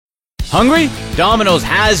Hungry? Domino's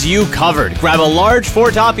has you covered. Grab a large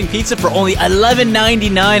 4-topping pizza for only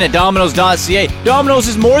 $11.99 at Domino's.ca. Domino's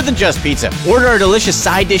is more than just pizza. Order our delicious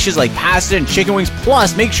side dishes like pasta and chicken wings.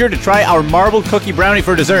 Plus, make sure to try our marbled cookie brownie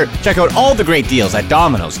for dessert. Check out all the great deals at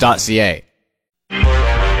Domino's.ca.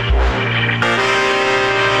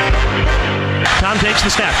 Tom takes the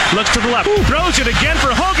snap, looks to the left, throws it again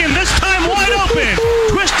for Hogan, this time wide open.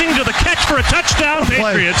 Twisting to the catch for a touchdown,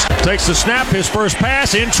 Patriots. Takes the snap, his first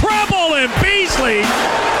pass in trouble, and Beasley.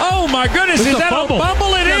 Oh my goodness, is that a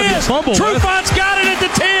fumble? It is. Trufant's got it at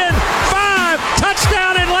the 10. 5,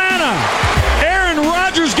 touchdown Atlanta. Aaron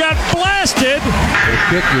Rodgers got blasted. The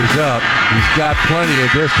kick is up. He's got plenty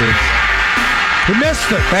of distance. He missed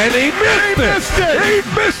it. And he missed it. He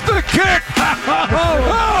missed the kick. I'm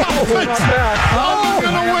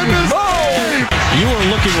going to win this game. You are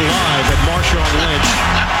looking live at Marshawn Lynch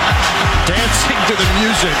dancing to the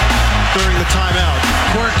music during the timeout.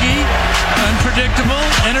 Quirky, unpredictable,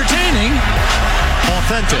 entertaining,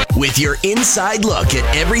 authentic. With your inside look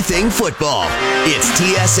at everything football, it's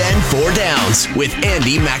TSN 4 Downs with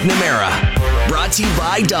Andy McNamara. Brought to you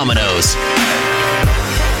by Domino's.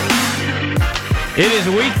 It is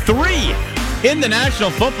week 3 in the National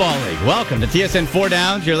Football League. Welcome to TSN 4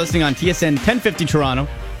 Downs. You're listening on TSN 1050 Toronto,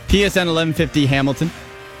 TSN 1150 Hamilton.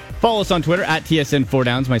 Follow us on Twitter at TSN 4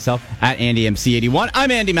 Downs, myself at AndyMC81.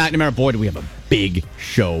 I'm Andy McNamara. Boy, do we have a big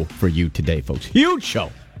show for you today, folks. Huge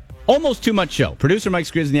show. Almost too much show. Producer Mike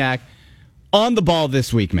Skrizniak on the ball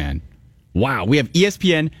this week, man. Wow. We have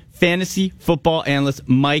ESPN fantasy football analyst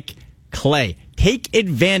Mike Clay. Take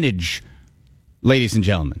advantage, ladies and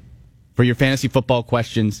gentlemen. For your fantasy football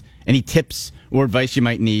questions, any tips or advice you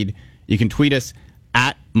might need, you can tweet us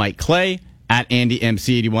at Mike Clay, at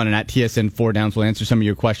AndyMC81, and at TSN4 Downs. We'll answer some of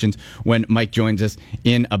your questions when Mike joins us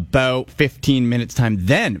in about 15 minutes' time.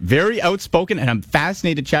 Then, very outspoken, and I'm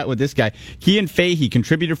fascinated to chat with this guy, Cian Fahey,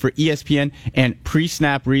 contributor for ESPN and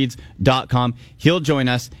PreSnapReads.com. He'll join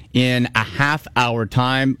us in a half-hour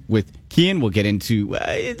time with Cian. We'll get into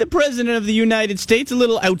the President of the United States, a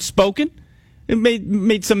little outspoken. It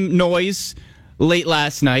made some noise late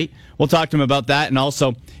last night. We'll talk to him about that and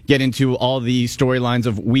also get into all the storylines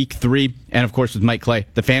of week 3. And, of course, with Mike Clay,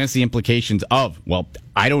 the fantasy implications of, well,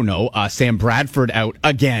 I don't know, Sam Bradford out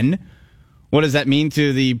again. What does that mean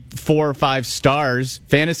to the 4 or 5 stars,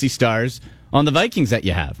 fantasy stars, on the Vikings that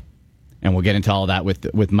you have? And we'll get into all that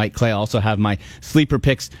with Mike Clay. I also have my sleeper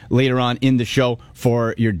picks later on in the show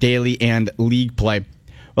for your daily and league play.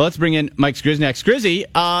 Well, let's bring in Mike Skrizniak. Skrizzy,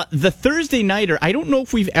 the Thursday nighter, I don't know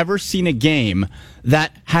if we've ever seen a game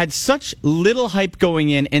that had such little hype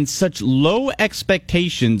going in and such low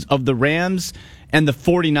expectations of the Rams and the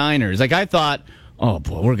 49ers. Like, I thought, oh,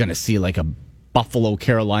 boy, we're going to see like a Buffalo,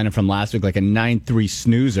 Carolina from last week, like a 9-3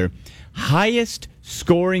 snoozer. Highest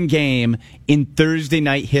scoring game in Thursday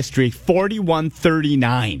night history,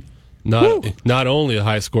 41-39. Not only a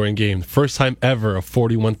high-scoring game, first time ever a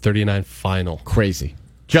 41-39 final. Crazy.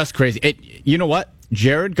 Just crazy. You know what?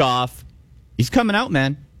 Jared Goff, he's coming out,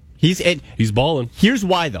 man. He's balling. Here's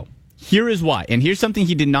why, though. Here is why. And here's something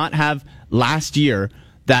he did not have last year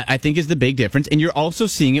that I think is the big difference. And you're also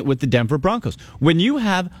seeing it with the Denver Broncos. When you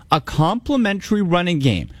have a complementary running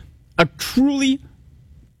game, a truly,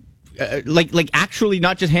 like actually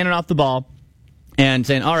not just handing off the ball and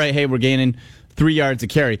saying, all right, hey, we're gaining 3 yards a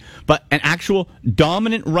carry, but an actual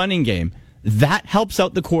dominant running game, that helps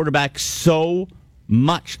out the quarterback so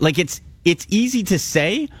much. Like, it's easy to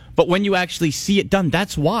say, but when you actually see it done,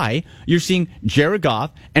 that's why you're seeing Jared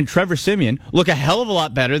Goff and Trevor Siemian look a hell of a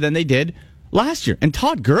lot better than they did last year. And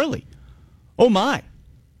Todd Gurley, oh my.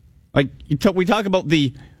 Like, we talk about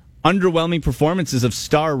the underwhelming performances of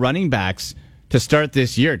star running backs to start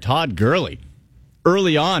this year. Todd Gurley,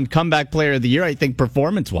 early on, comeback player of the year, I think,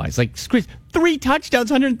 performance-wise. Like, 3 touchdowns,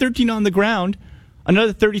 113 on the ground,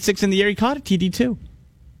 another 36 in the air. He caught a TD too.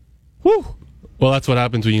 Whew. Well, that's what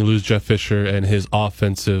happens when you lose Jeff Fisher and his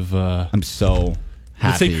offensive... I'm so happy.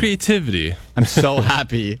 Let's say creativity. I'm so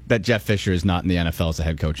happy that Jeff Fisher is not in the NFL as a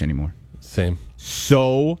head coach anymore. Same.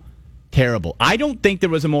 So terrible. I don't think there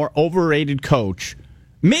was a more overrated coach,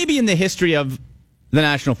 maybe in the history of the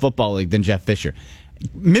National Football League, than Jeff Fisher.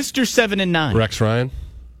 Mr. 7-9. Rex Ryan?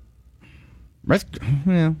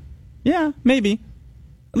 Yeah, maybe.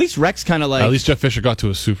 At least Rex kind of like... At least Jeff Fisher got to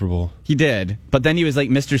a Super Bowl. He did, but then he was like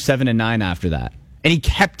Mr. 7-9 after that. And he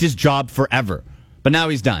kept his job forever. But now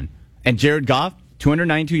he's done. And Jared Goff,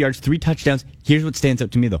 292 yards, 3 touchdowns. Here's what stands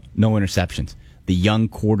out to me, though. No interceptions. The young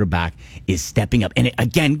quarterback is stepping up. And it,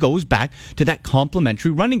 again, goes back to that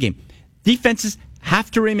complementary running game. Defenses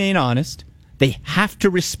have to remain honest. They have to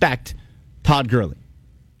respect Todd Gurley.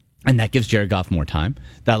 And that gives Jared Goff more time.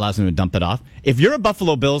 That allows him to dump it off. If you're a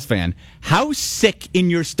Buffalo Bills fan, how sick in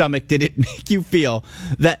your stomach did it make you feel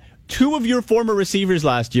that two of your former receivers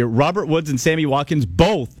last year, Robert Woods and Sammy Watkins,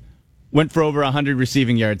 both went for over 100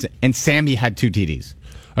 receiving yards, and Sammy had 2 TDs?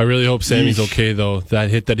 I really hope Sammy's okay, though. That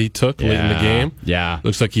hit that he took late in the game. Yeah.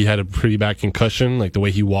 Looks like he had a pretty bad concussion. Like, the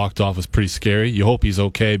way he walked off was pretty scary. You hope he's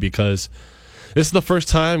okay, because this is the first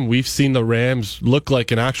time we've seen the Rams look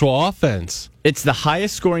like an actual offense. It's the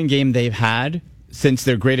highest scoring game they've had since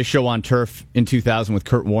their greatest show on turf in 2000 with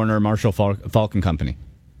Kurt Warner, Marshall Falcon Company.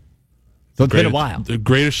 So it's been a while. The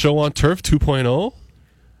greatest show on turf 2.0?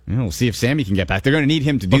 We'll see if Sammy can get back. They're going to need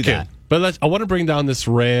him to do that. But I want to bring down this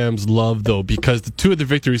Rams love, though, because the 2 of the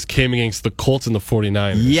victories came against the Colts and the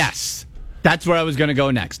 49ers. Yes. That's where I was going to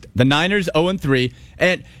go next. The Niners 0-3.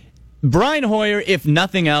 And Brian Hoyer, if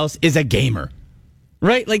nothing else, is a gamer.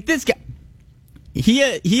 Right? Like, this guy,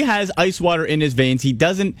 he has ice water in his veins. He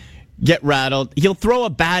doesn't get rattled. He'll throw a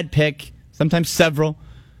bad pick, sometimes several,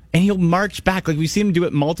 and he'll march back. Like, we've seen him do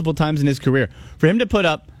it multiple times in his career. For him to put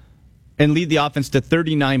up and lead the offense to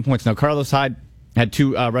 39 points. Now, Carlos Hyde had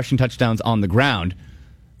 2 rushing touchdowns on the ground.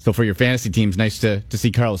 So for your fantasy teams, nice to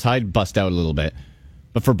see Carlos Hyde bust out a little bit.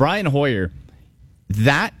 But for Brian Hoyer,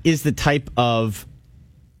 that is the type of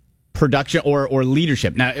production or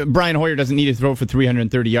leadership. Now, Brian Hoyer doesn't need to throw for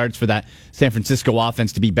 330 yards for that San Francisco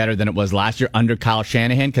offense to be better than it was last year under Kyle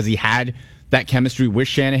Shanahan, because he had that chemistry with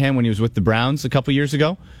Shanahan when he was with the Browns a couple years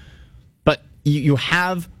ago. But you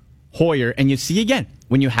have Hoyer, and you see again,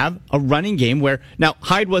 when you have a running game where, now,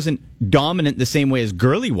 Hyde wasn't dominant the same way as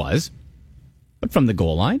Gurley was, but from the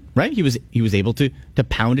goal line, right? He was able to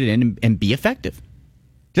pound it in and be effective.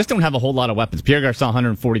 Just don't have a whole lot of weapons. Pierre Garçon,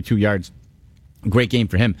 142 yards. Great game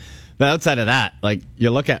for him. But outside of that, like, you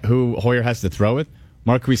look at who Hoyer has to throw with.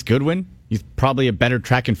 Marquise Goodwin, he's probably a better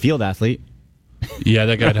track and field athlete. Yeah,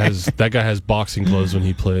 that guy has boxing gloves when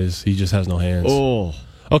he plays. He just has no hands. Oh.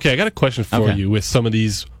 Okay, I got a question for you with some of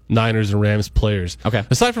these Niners and Rams players. Okay.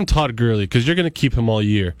 Aside from Todd Gurley, because you're going to keep him all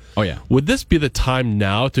year. Oh, yeah. Would this be the time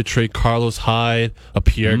now to trade Carlos Hyde, a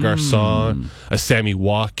Pierre Garçon, a Sammy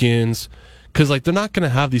Watkins? Because, like, they're not going to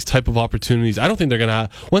have these type of opportunities. I don't think they're going to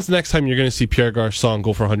have. When's the next time you're going to see Pierre Garçon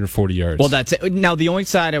go for 140 yards? Well, that's it. Now, the only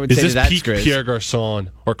side I would say is to that, this peak Pierre Garçon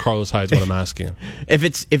or Carlos Hyde is what I'm asking. If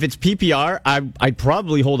it's PPR, I'd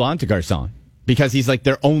probably hold on to Garçon because he's like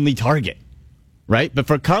their only target, right? But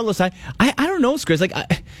for Carlos Hyde, I don't know, Skriz. Like,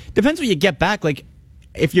 depends what you get back. Like,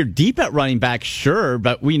 if you're deep at running back, sure,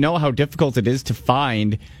 but we know how difficult it is to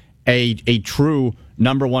find a true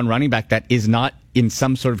number one running back that is not in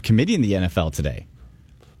some sort of committee in the NFL today.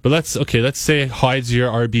 But let's say Hyde's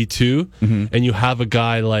your RB2, and you have a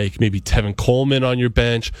guy like maybe Tevin Coleman on your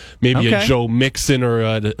bench, maybe a Joe Mixon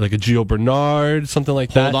or like a Gio Bernard, something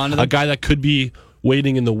like that. Hold on to them. A guy that could be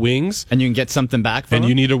waiting in the wings. And you can get something back from him. And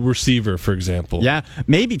you need a receiver, for example. Yeah,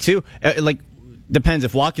 maybe too. Depends.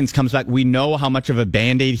 If Watkins comes back, we know how much of a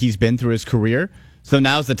Band-Aid he's been through his career. So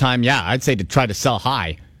now's the time, I'd say to try to sell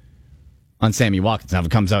high on Sammy Watkins. Now, if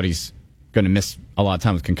it comes out he's going to miss a lot of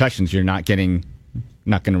time with concussions, you're not going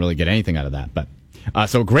to really get anything out of that. But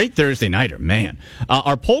so great Thursday nighter, man.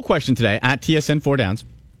 Our poll question today at TSN 4 Downs,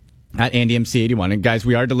 at AndyMC81. And guys,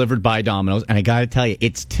 we are delivered by Domino's. And I got to tell you,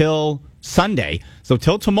 it's till Sunday. So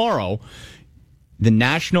till tomorrow, the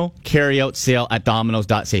national carryout sale at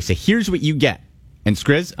Domino's.ca. So here's what you get. And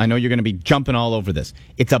Skriz, I know you're going to be jumping all over this.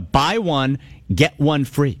 It's a buy one, get one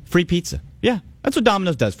free. Free pizza. Yeah, that's what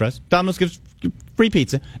Domino's does for us. Domino's gives free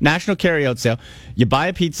pizza. National carryout sale. You buy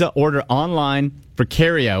a pizza, order online for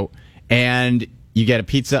carryout, and you get a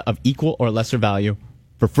pizza of equal or lesser value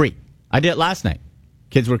for free. I did it last night.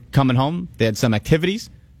 Kids were coming home. They had some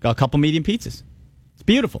activities. Got a couple medium pizzas. It's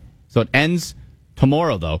beautiful. So it ends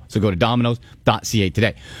tomorrow, though. So go to Domino's.ca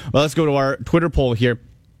today. Well, let's go to our Twitter poll here.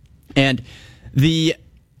 And the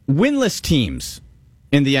winless teams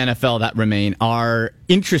in the NFL that remain are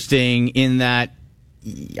interesting in that,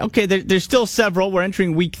 okay, there's still several. We're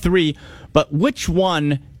entering week 3, but which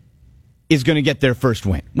one is going to get their first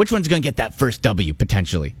win? Which one's going to get that first W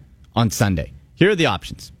potentially on Sunday? Here are the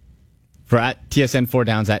options for at TSN 4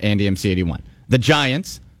 Downs at AndyMC81. The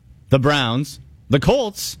Giants, the Browns, the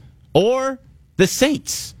Colts, or the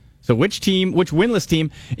Saints. So which winless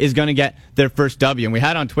team is going to get their first W? And we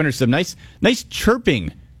had on Twitter some nice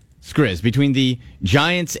chirping, Skriz, between the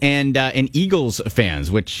Giants and Eagles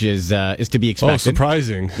fans, which is to be expected. Oh,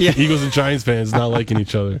 surprising. Yeah. Eagles and Giants fans not liking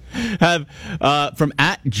each other. Have from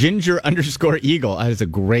at Ginger_Eagle. That is a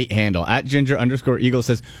great handle. At Ginger_Eagle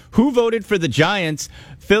says, who voted for the Giants?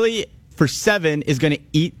 Philly for 7 is going to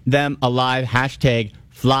eat them alive.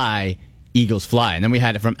 #fly Eagles fly. And then we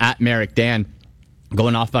had it from at Merrick Dan.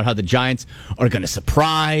 going off about how the Giants are going to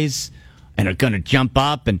surprise and are going to jump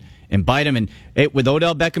up and bite him. And with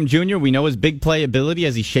Odell Beckham Jr., we know his big play ability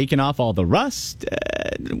as he's shaking off all the rust.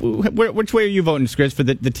 Which way are you voting, Scriz, for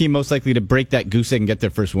the team most likely to break that goose egg and get their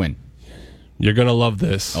first win? You're going to love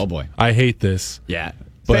this. Oh, boy. I hate this. Yeah.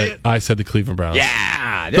 But I said the Cleveland Browns.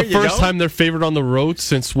 Yeah. The first time they're favored on the road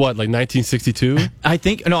since what, like 1962? I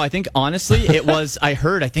think honestly, it was, I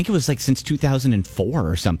think it was like since 2004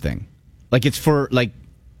 or something. Like it's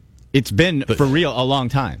been for real a long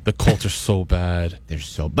time. The Colts are so bad.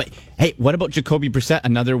 But hey, what about Jacoby Brissett?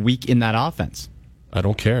 Another week in that offense. I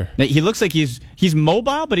don't care. Now, he looks like he's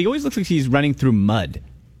mobile, but he always looks like he's running through mud.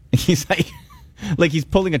 He's like he's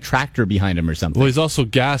pulling a tractor behind him or something. Well, he's also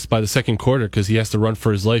gassed by the second quarter because he has to run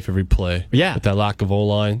for his life every play. Yeah. With that lack of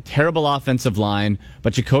O-line. Terrible offensive line.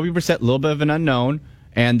 But Jacoby Brissett, a little bit of an unknown.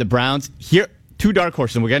 And the Browns, here, two dark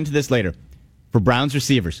horses, and we'll get into this later. For Browns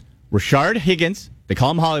receivers, Rashard Higgins, they call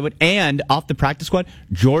him Hollywood, and off the practice squad,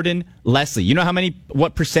 Jordan Leslie. You know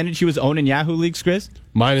what percentage he was owned in Yahoo League, Chris?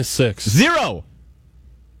 -6. 0!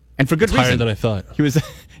 And for good reason. Higher than I thought.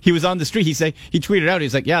 He was on the street. He tweeted out,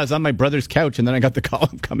 he's like, yeah, I was on my brother's couch, and then I got the call,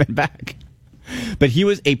 I'm coming back. But he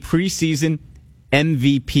was a preseason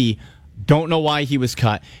MVP. Don't know why he was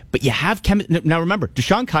cut. But you have now remember,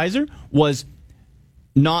 DeShone Kizer was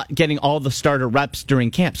not getting all the starter reps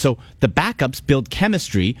during camp. So the backups build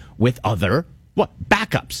chemistry with other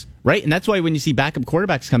backups, right? And that's why when you see backup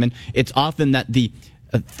quarterbacks come in, it's often that the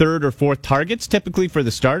third or fourth targets, typically for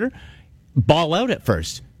the starter, ball out at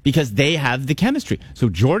first because they have the chemistry. So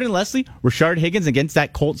Jordan Leslie, Rashard Higgins against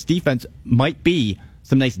that Colts defense might be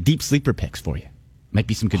some nice deep sleeper picks for you. Might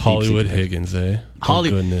be some good Hollywood deep Higgins, eh?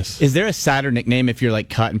 Hollywood. Oh, goodness. Is there a sadder nickname if you're like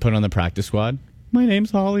cut and put on the practice squad? My name's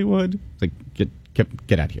Hollywood. It's like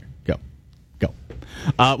get out of here. Go.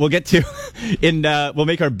 We'll get to we'll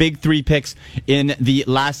make our big three picks in the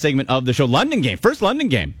last segment of the show. London game, first London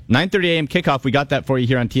game, 9:30 a.m. kickoff. We got that for you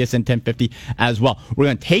here on TSN 1050 as well. We're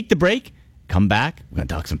going to take the break, come back. We're going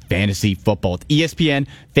to talk some fantasy football with ESPN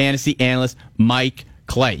fantasy analyst Mike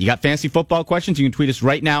Clay. You got fantasy football questions? You can tweet us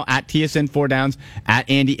right now at TSN4Downs, at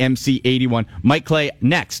AndyMC81. Mike Clay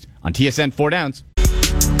next on TSN 4 Downs.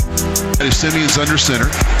 Simeon's under center.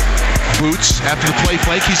 Boots after the play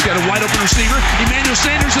fake. He's got a wide open receiver. Emmanuel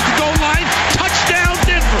Sanders at the goal line. Touchdown,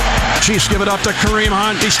 Denver. Chiefs give it up to Kareem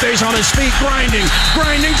Hunt. He stays on his feet, grinding.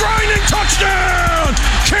 Touchdown,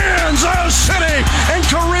 Kansas City. And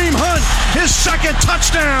Kareem Hunt, his second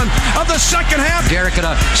touchdown of the second half. Derek at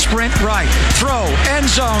a sprint right. Throw, end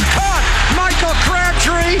zone, caught. Michael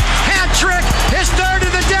Crabtree, hat trick, his third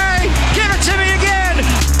of the day. Give it to me again.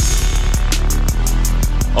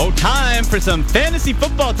 Oh, time for some fantasy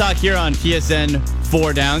football talk here on TSN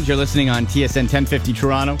 4 Downs. You're listening on TSN 1050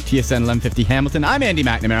 Toronto, TSN 1150 Hamilton. I'm Andy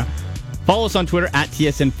McNamara. Follow us on Twitter at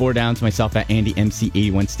TSN 4 Downs, myself at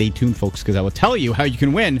AndyMC81. Stay tuned, folks, because I will tell you how you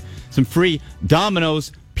can win some free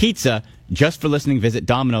Domino's pizza. Just for listening, visit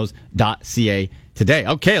domino's.ca today.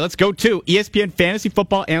 Okay, let's go to ESPN fantasy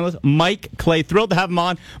football analyst Mike Clay. Thrilled to have him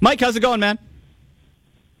on. Mike, how's it going, man?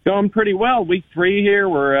 Going pretty well. Week 3 here.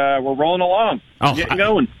 We're rolling along. Getting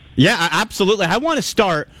going. Yeah, absolutely. I want to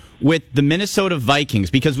start with the Minnesota Vikings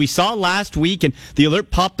because we saw last week and the alert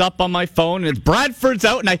popped up on my phone and it's Bradford's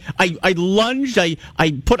out and I lunged. I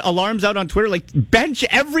put alarms out on Twitter like bench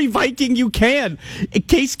every Viking you can.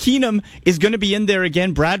 Case Keenum is going to be in there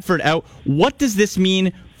again. Bradford out. What does this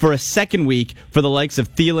mean for a second week for the likes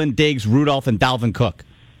of Thielen, Diggs, Rudolph, and Dalvin Cook?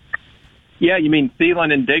 Yeah, you mean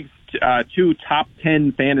Thielen and Diggs, two top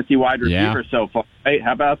 10 fantasy wide receivers so far. Right?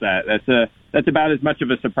 How about that? That's about as much of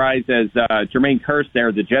a surprise as Jermaine Kearse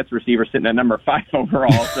there, the Jets receiver, sitting at number 5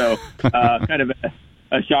 overall. So kind of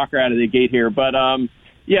a shocker out of the gate here. But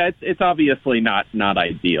yeah, it's obviously not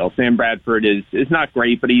ideal. Sam Bradford is not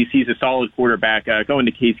great, but he's a solid quarterback. Going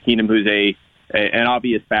to Case Keenum, who's an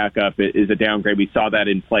obvious backup, is a downgrade. We saw that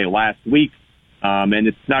in play last week. And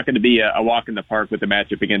it's not going to be a walk in the park with the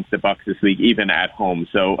matchup against the Bucs this week, even at home.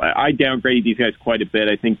 So I downgraded these guys quite a bit.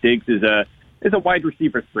 I think Diggs is a wide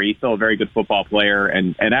receiver 3, still a very good football player.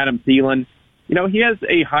 And Adam Thielen, he has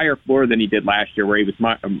a higher floor than he did last year, where he was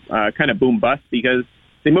kind of boom bust because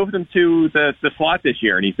they moved him to the slot this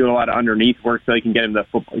year, and he's doing a lot of underneath work so they can get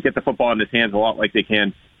the football in his hands a lot like they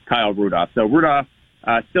can Kyle Rudolph. So Rudolph,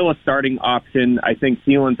 still a starting option. I think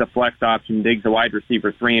Thielen's a flex option. Diggs a wide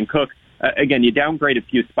receiver 3, and Cook. Again, you downgrade a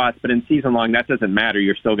few spots, but in season long, that doesn't matter.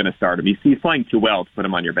 You're still going to start him. He's playing too well to put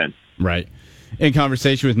him on your bench. Right. in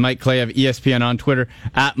conversation with Mike Clay of ESPN on Twitter,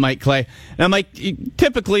 at Mike Clay. Now, Mike,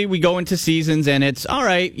 typically we go into seasons and it's, all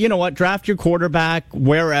right, you know what, draft your quarterback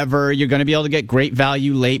wherever. You're going to be able to get great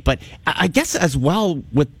value late. But I guess as well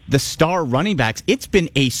with the star running backs, it's been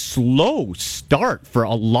a slow start for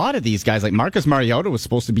a lot of these guys. Like Marcus Mariota was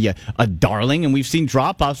supposed to be a darling, and we've seen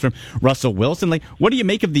drop-offs from Russell Wilson. Like, what do you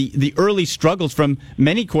make of the early struggles from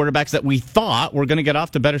many quarterbacks that we thought were going to get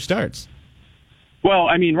off to better starts? Well,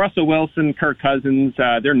 I mean, Russell Wilson, Kirk Cousins,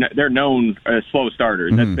 they're known as slow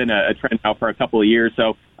starters. That's been a trend now for a couple of years.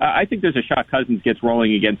 So I think there's a shot Cousins gets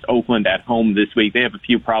rolling against Oakland at home this week. They have a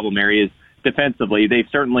few problem areas defensively. They've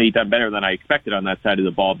certainly done better than I expected on that side of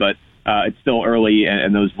the ball, but it's still early,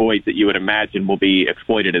 and those voids that you would imagine will be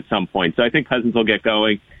exploited at some point. So I think Cousins will get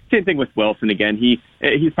going. Same thing with Wilson again. He's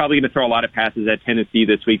probably going to throw a lot of passes at Tennessee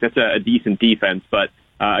this week. That's a decent defense, but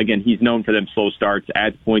again, he's known for them slow starts,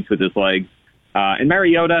 adds points with his legs. And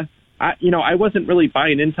Mariota, I wasn't really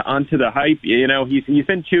buying onto the hype. He's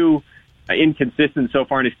been too inconsistent so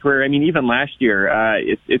far in his career. I mean, even last year,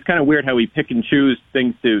 it's kind of weird how we pick and choose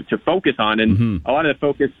things to focus on. And a lot of the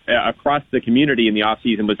focus across the community in the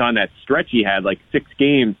offseason was on that stretch he had, like 6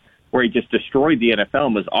 games where he just destroyed the NFL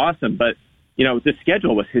and was awesome. But, the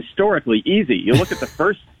schedule was historically easy. You look at the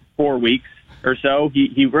first 4 weeks or so,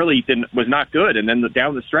 he really was not good. And then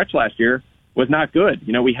down the stretch last year was not good.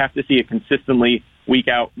 We have to see it consistently week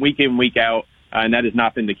in, week out. And that has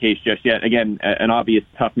not been the case just yet. Again, an obvious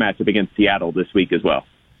tough matchup against Seattle this week as well.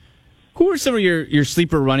 Who are some of your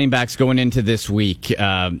sleeper running backs going into this week,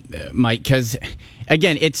 Mike? Because,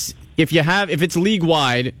 again, if it's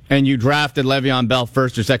league-wide and you drafted Le'Veon Bell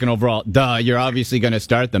first or second overall, you're obviously going to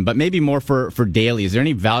start them. But maybe more for daily. Is there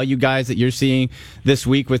any value guys that you're seeing this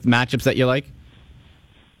week with matchups that you like?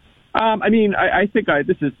 I think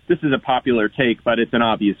this is a popular take, but it's an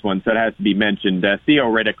obvious one, so it has to be mentioned. Theo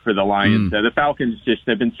Riddick for the Lions. The Falcons just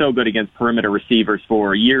have been so good against perimeter receivers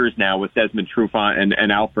for years now with Desmond Trufant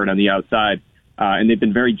and Alfred on the outside, and they've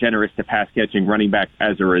been very generous to pass-catching running backs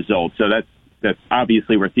as a result. So that's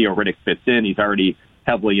obviously where Theo Riddick fits in. He's already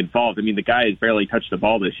heavily involved. I mean, the guy has barely touched the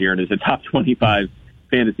ball this year and is a top 25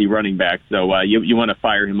 fantasy running back, so you want to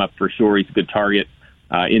fire him up for sure. He's a good target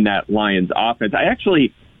in that Lions offense.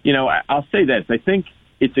 I'll say this. I think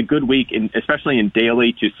it's a good week, especially in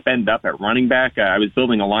daily, to spend up at running back. I was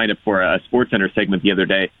building a lineup for a SportsCenter segment the other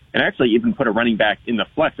day, and I actually even put a running back in the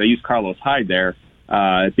flex. I used Carlos Hyde there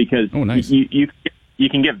because you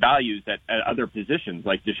can get values at other positions,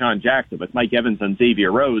 like Deshaun Jackson with Mike Evans on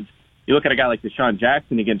Xavier Rhodes. You look at a guy like Deshaun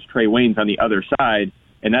Jackson against Trey Waynes on the other side,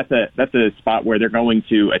 and that's a spot where they're going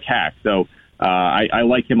to attack. So I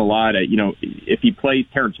like him a lot. If he plays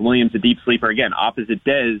Terrence Williams, a deep sleeper, again, opposite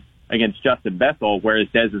Dez against Justin Bethel, whereas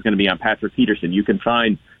Dez is going to be on Patrick Peterson. You can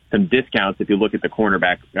find some discounts if you look at the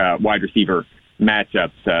cornerback wide receiver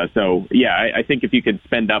matchups. I think if you can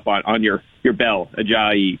spend up on your Bell,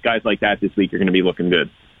 Ajayi, guys like that this week, you're going to be looking good.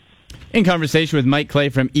 In conversation with Mike Clay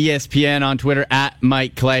from ESPN on Twitter, at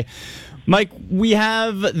Mike Clay. Mike, we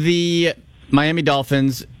have the Miami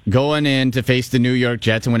Dolphins going in to face the New York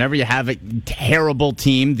Jets, and whenever you have a terrible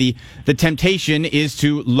team, the temptation is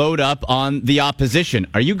to load up on the opposition.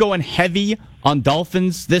 Are you going heavy on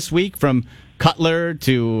Dolphins this week, from Cutler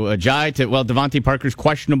to Ajayi to, Devontae Parker's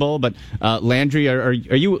questionable, but Landry, are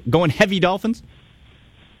you going heavy Dolphins?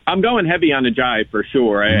 I'm going heavy on Ajayi for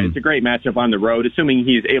sure. It's a great matchup on the road, assuming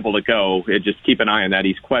he's able to go. Just keep an eye on that.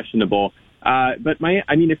 He's questionable. But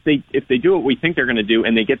if they do what we think they're going to do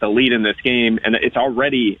and they get the lead in this game, and it's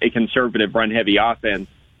already a conservative run-heavy offense,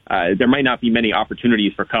 there might not be many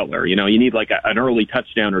opportunities for Cutler. You need like an early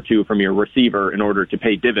touchdown or two from your receiver in order to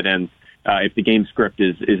pay dividends if the game script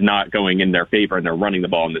is not going in their favor and they're running the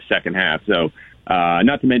ball in the second half. So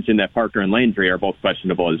not to mention that Parker and Landry are both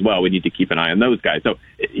questionable as well. We need to keep an eye on those guys. So,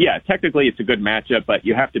 yeah, technically it's a good matchup, but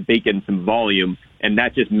you have to bake in some volume, and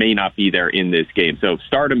that just may not be there in this game. So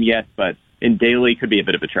start him, yes, but in daily could be a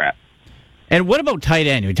bit of a trap. And what about tight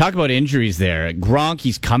end? We talk about injuries there. Gronk,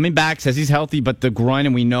 he's coming back, says he's healthy, but the groin,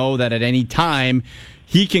 and we know that at any time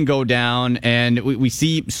he can go down, and we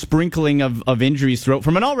see sprinkling of injuries throughout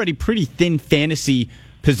from an already pretty thin fantasy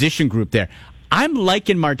position group there. I'm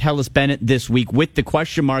liking Martellus Bennett this week with the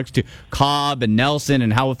question marks to Cobb and Nelson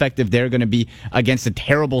and how effective they're going to be against a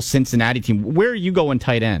terrible Cincinnati team. Where are you going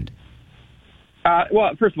tight end?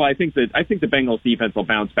 First of all, I think the Bengals defense will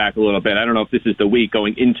bounce back a little bit. I don't know if this is the week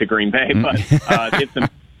going into Green Bay, but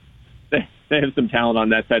they have some talent on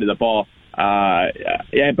that side of the ball.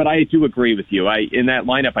 But I do agree with you. In that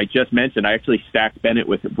lineup I just mentioned, I actually stacked Bennett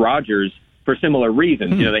with Rodgers for similar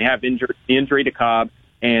reasons. They have injury to Cobb,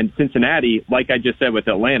 and Cincinnati, like I just said with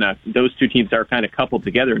Atlanta, those two teams are kind of coupled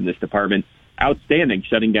together in this department. outstanding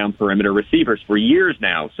shutting down perimeter receivers for years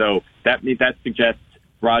now. So that suggests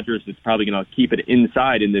Rodgers is probably going to keep it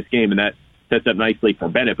inside in this game, and that sets up nicely for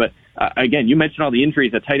Bennett. But again, you mentioned all the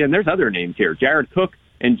injuries at tight end. There's other names here. Jared Cook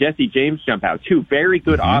and Jesse James jump out. Two very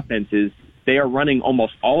good offenses. They are running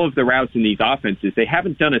almost all of the routes in these offenses. They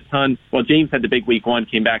haven't done a ton. Well, James had the big week one,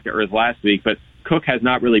 came back to earth last week, but Cook has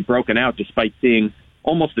not really broken out despite seeing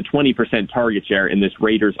almost a 20% target share in this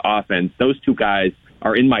Raiders offense. Those two guys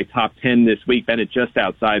are in my top 10 this week. Bennett just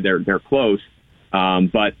outside. They're close.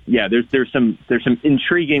 But yeah, there's some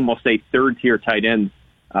intriguing, we'll say, third tier tight ends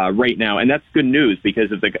right now, and that's good news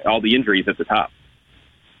because of all the injuries at the top.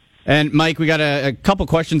 And Mike, we got a couple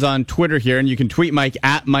questions on Twitter here, and you can tweet Mike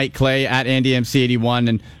at Mike Clay, at AndyMC81,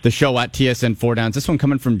 and the show at TSN4Downs. This one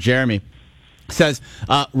coming from Jeremy. Says,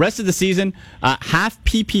 rest of the season, half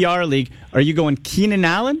PPR league, are you going Keenan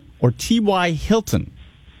Allen or T.Y. Hilton?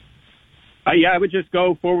 Yeah, I would just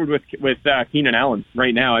go forward with Keenan Allen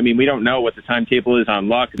right now. I mean, we don't know what the timetable is on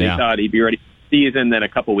Luck. They thought he'd be ready for the season, then a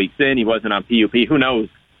couple weeks in, he wasn't on PUP. Who knows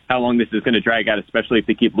how long this is going to drag out, especially if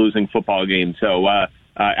they keep losing football games. So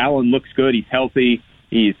Allen looks good. He's healthy.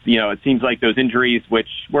 He's, it seems like those injuries, which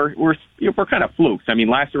were kind of flukes. I mean,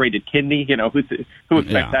 lacerated kidney, who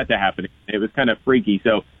expects that to happen? It was kind of freaky.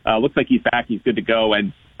 So looks like he's back. He's good to go.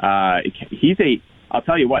 And I'll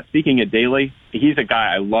tell you what, speaking of Daly, he's a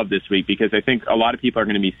guy I love this week because I think a lot of people are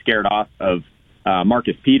going to be scared off of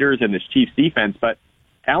Marcus Peters and this Chiefs defense, but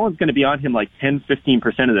Allen's going to be on him like 10,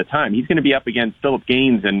 15% of the time. He's going to be up against Phillip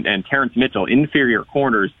Gaines and Terrence Mitchell, inferior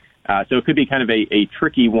corners. So it could be kind of a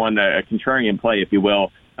tricky one, a contrarian play, if you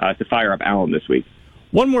will, to fire up Allen this week.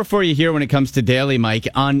 One more for you here when it comes to Daly, Mike,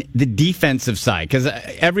 on the defensive side, because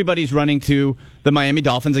everybody's running to the Miami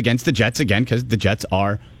Dolphins against the Jets again because the Jets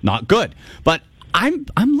are not good. But I'm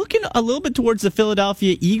looking a little bit towards the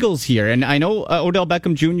Philadelphia Eagles here, and I know Odell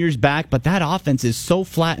Beckham Jr. is back, but that offense is so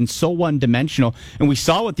flat and so one-dimensional, and we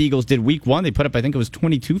saw what the Eagles did week one. They put up, I think it was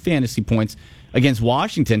 22 fantasy points against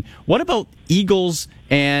Washington. What about Eagles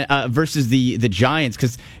and versus the Giants?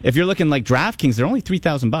 Because if you're looking like DraftKings, they're only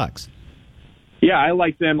 $3,000. Yeah, I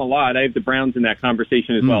like them a lot. I have the Browns in that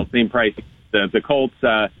conversation as well, same price. The Colts,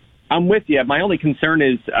 I'm with you. My only concern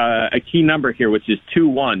is a key number here, which is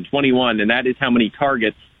 21, and that is how many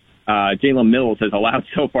targets Jalen Mills has allowed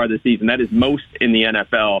so far this season. That is most in the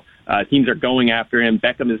NFL. Teams are going after him.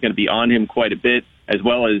 Beckham is going to be on him quite a bit, as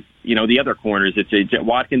well as the other corners.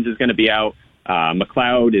 Watkins is going to be out.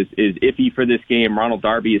 McLeod is iffy for this game. Ronald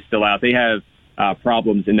Darby is still out. They have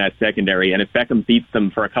problems in that secondary, and if Beckham beats them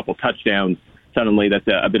for a couple touchdowns, suddenly that's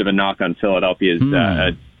a bit of a knock on Philadelphia's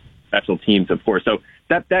special teams, of course. So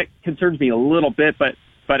that concerns me a little bit, but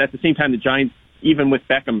at the same time, the Giants, even with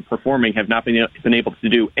Beckham performing, have not been able to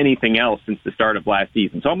do anything else since the start of last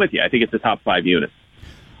season. So I'm with you. I think it's a top 5 unit.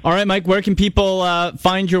 All right, Mike, where can people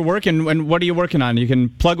find your work, and what are you working on? You can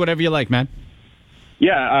plug whatever you like, man.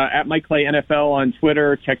 Yeah, at Mike Clay NFL on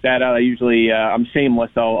Twitter. Check that out. I usually, I'm shameless.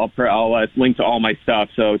 I'll link to all my stuff,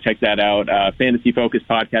 so check that out. Fantasy Focus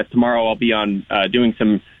podcast. Tomorrow I'll be on doing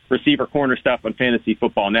some receiver corner stuff on Fantasy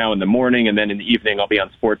Football Now in the morning, and then in the evening I'll be on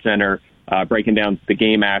SportsCenter breaking down the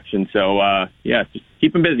game action. So, just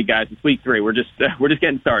keep them busy, guys. It's week 3. We're just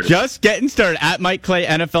getting started. Just getting started. At Mike Clay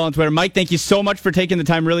NFL on Twitter. Mike, thank you so much for taking the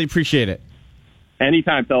time. Really appreciate it.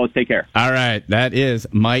 Anytime, fellas. Take care. All right. That is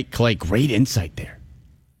Mike Clay. Great insight there.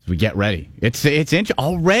 We get ready. It's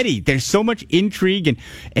already. There's so much intrigue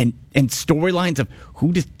and storylines of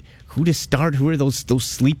who to start. Who are those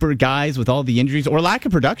sleeper guys with all the injuries or lack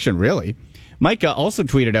of production? Really, Mike also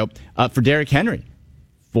tweeted out for Derrick Henry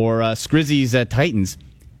for Scrizzy's Titans,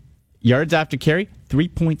 yards after carry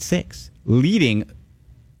 3.6, leading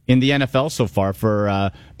in the NFL so far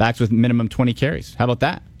for backs with minimum 20 carries. How about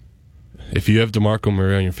that? If you have DeMarco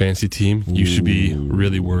Murray on your fantasy team, you should be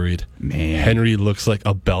really worried. Man, Henry looks like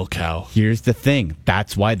a bell cow. Here's the thing.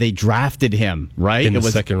 That's why they drafted him, right? In the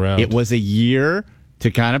second round. It was a year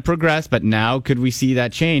to kind of progress, but now could we see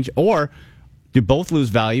that change? Or do both lose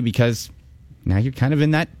value because now you're kind of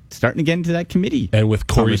in that, starting to get into that committee. And with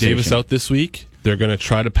Corey Davis out this week, they're going to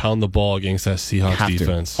try to pound the ball against that Seahawks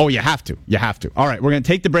defense. Oh, you have to. You have to. All right, we're going to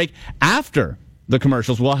take the break. After the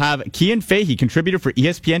commercials, we'll have Kian Fahey, contributor for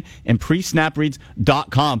ESPN and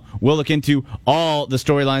presnapreads.com. We'll look into all the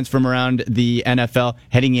storylines from around the NFL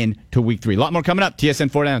heading into week 3. A lot more coming up.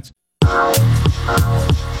 TSN 4 Downs.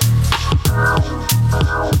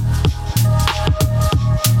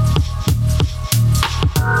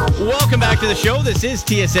 Welcome back to the show. This is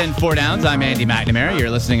TSN 4 Downs. I'm Andy McNamara.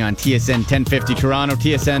 You're listening on TSN 1050 Toronto,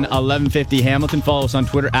 TSN 1150 Hamilton. Follow us on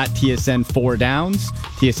Twitter at TSN 4 Downs,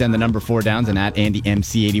 TSN the number 4 Downs, and at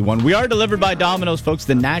AndyMC81. We are delivered by Domino's, folks.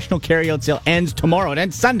 The national carryout sale ends tomorrow. It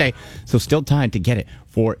ends Sunday, so still time to get it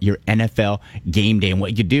for your NFL game day. And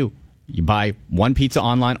what you do, you buy one pizza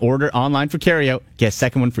online, order online for carryout, get a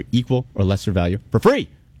second one for equal or lesser value for free.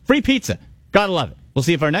 Free pizza. Gotta love it. We'll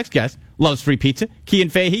see if our next guest loves free pizza. Cian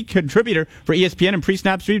Fahey, contributor for ESPN and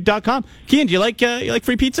PreSnapStream.com. Cian, do you like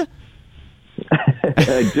free pizza?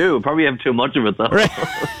 I do. Probably have too much of it, though. Right.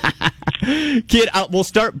 Kid, we'll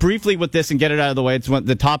start briefly with this and get it out of the way. It's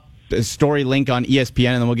the top story link on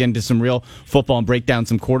ESPN, and then we'll get into some real football and break down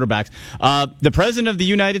some quarterbacks. The President of the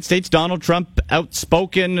United States, Donald Trump,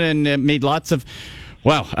 outspoken and made lots of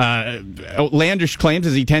outlandish claims,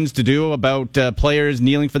 as he tends to do, about players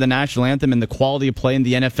kneeling for the national anthem and the quality of play in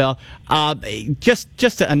the NFL.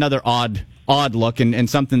 Just another odd look and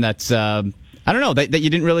something that's, I don't know, that you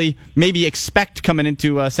didn't really maybe expect coming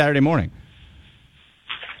into Saturday morning.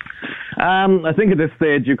 I think at this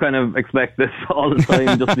stage you kind of expect this all the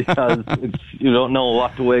time just because you don't know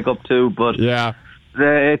what to wake up to. But yeah,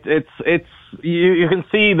 it's you can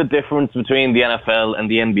see the difference between the NFL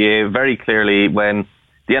and the NBA very clearly when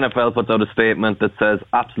the NFL puts out a statement that says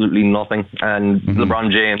absolutely nothing, and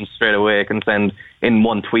LeBron James straight away can send in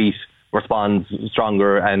one tweet, responds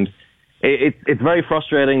stronger, and it's very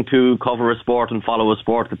frustrating to cover a sport and follow a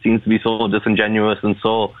sport that seems to be so disingenuous and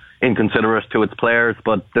so inconsiderate to its players.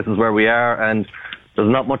 But this is where we are, and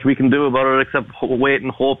there's not much we can do about it except wait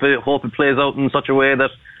and hope it plays out in such a way that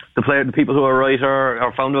the people who are right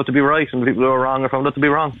are found out to be right, and the people who are wrong are found out to be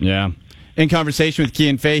wrong. Yeah. In conversation with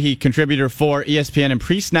Cian Fahey, contributor for ESPN and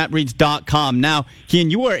PreSnapReads.com. Now, Cian,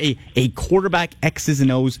 you are a quarterback X's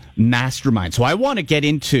and O's mastermind. So I want to get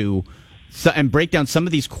into and break down some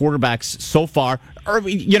of these quarterbacks so far.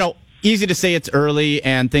 Easy to say it's early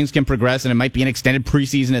and things can progress, and it might be an extended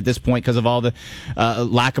preseason at this point because of all the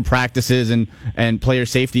lack of practices and player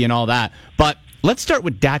safety and all that. But let's start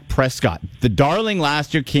with Dak Prescott. The darling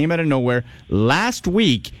last year came out of nowhere last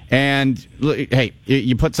week, and hey,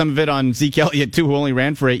 you put some of it on Zeke Elliott too, who only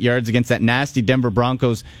ran for 8 yards against that nasty Denver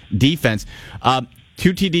Broncos defense.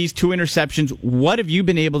 2 TDs, 2 interceptions. What have you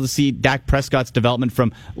been able to see Dak Prescott's development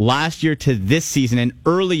from last year to this season, and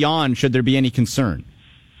early on, should there be any concern?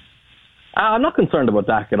 I'm not concerned about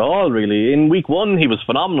Dak at all, really. In week one, he was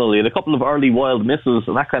phenomenal. He had a couple of early wild misses,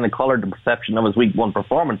 and that kind of coloured the perception of his week one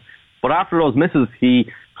performance. But after those misses, he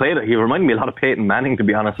reminded me a lot of Peyton Manning, to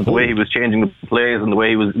be honest, with the way he was changing the plays and the way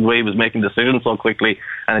he was making decisions so quickly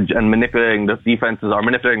and manipulating the defenses or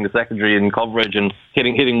manipulating the secondary in coverage and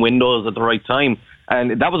hitting windows at the right time.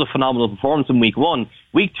 And that was a phenomenal performance in week one.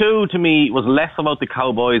 Week two, to me, was less about the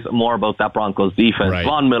Cowboys, more about that Broncos defense. Right.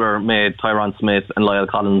 Von Miller made Tyron Smith and Lyle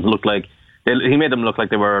Collins look like he made them look like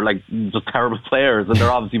they were like just terrible players, and they're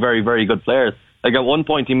obviously very, very good players. Like at one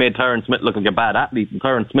point, he made Tyron Smith look like a bad athlete, and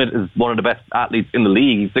Tyron Smith is one of the best athletes in the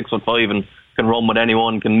league. He's 6'5" and can run with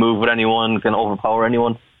anyone, can move with anyone, can overpower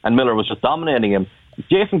anyone. And Miller was just dominating him.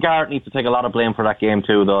 Jason Garrett needs to take a lot of blame for that game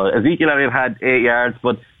too, though. Ezekiel Elliott had 8 yards,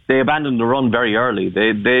 but they abandoned the run very early.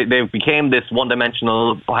 They became this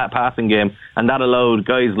one-dimensional passing game, and that allowed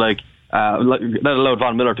guys like that allowed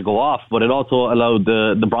Von Miller to go off, but it also allowed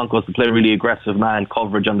the Broncos to play really aggressive man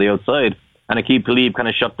coverage on the outside. And Aqib Talib kind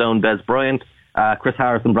of shut down Des Bryant. Chris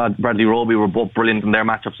Harris and Bradley Roby were both brilliant in their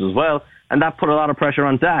matchups as well, and that put a lot of pressure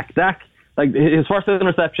on Dak. Dak, like his first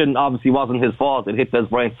interception, obviously wasn't his fault. It hit Des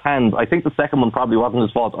Bryant's hands. I think the second one probably wasn't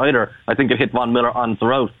his fault either. I think it hit Von Miller on the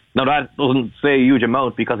route. Now that doesn't say a huge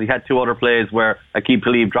amount because he had 2 other plays where Aqib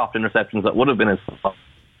Talib dropped interceptions that would have been his fault.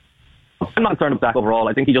 I'm not concerned with Dak overall.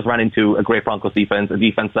 I think he just ran into a great Broncos defense, a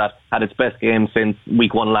defense that had its best game since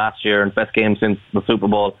week 1 last year and best game since the Super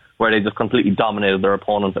Bowl, where they just completely dominated their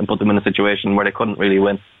opponent and put them in a situation where they couldn't really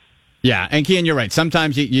win. Yeah, and Cian, you're right.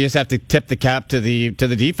 Sometimes you just have to tip the cap to the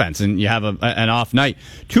defense, and you have an off night.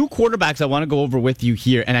 2 quarterbacks I want to go over with you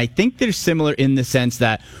here, and I think they're similar in the sense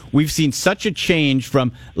that we've seen such a change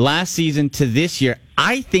from last season to this year.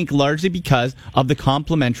 I think largely because of the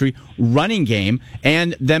complementary running game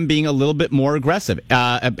and them being a little bit more aggressive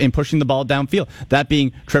in pushing the ball downfield. That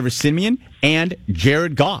being Trevor Siemian and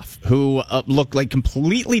Jared Goff, who look like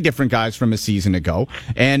completely different guys from a season ago.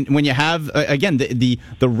 And when you have, again, the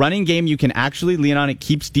running game you can actually lean on, it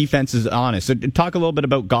keeps defenses honest. So talk a little bit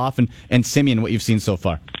about Goff and Siemian, what you've seen so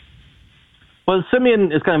far. Well,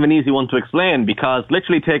 Siemian is kind of an easy one to explain because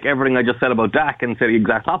literally take everything I just said about Dak and say the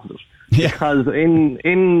exact opposite. Yeah. Because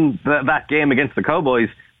in that game against the Cowboys,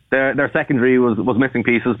 Their secondary was missing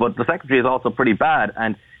pieces, but the secondary is also pretty bad.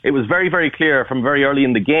 And it was very, very clear from very early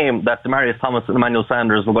in the game that Demaryius Thomas and Emmanuel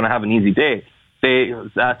Sanders were going to have an easy day.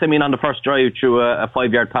 Simeon on the first drive threw a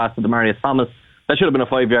 5-yard pass to Demaryius Thomas. That should have been a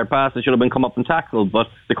 5-yard pass. It should have been come up and tackled, but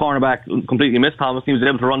the cornerback completely missed Thomas, and he was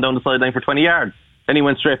able to run down the sideline for 20 yards. Then he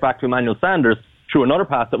went straight back to Emmanuel Sanders, threw another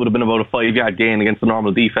pass that would have been about a 5-yard gain against the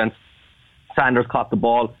normal defense. Sanders caught the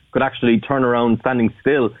ball, could actually turn around standing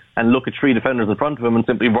still and look at 3 defenders in front of him and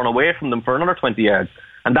simply run away from them for another 20 yards.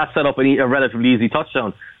 And that set up a relatively easy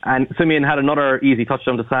touchdown. And Simeon had another easy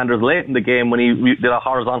touchdown to Sanders late in the game when he did a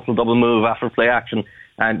horizontal double move after play action,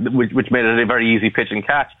 and which made it a very easy pitch and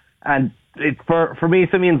catch. And for me,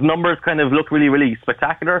 Simeon's numbers kind of look really, really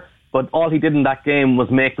spectacular, but all he did in that game was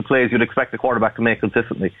make the plays you'd expect a quarterback to make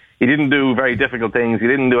consistently. He didn't do very difficult things. He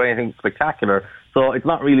didn't do anything spectacular. So it's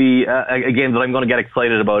not really a game that I'm going to get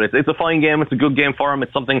excited about. It's a fine game. It's a good game for him.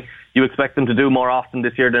 It's something you expect him to do more often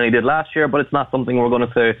this year than he did last year, but it's not something we're going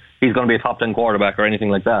to say he's going to be a top 10 quarterback or anything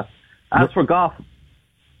like that. As for Goff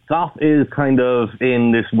is kind of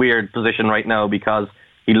in this weird position right now because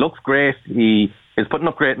he looks great. He is putting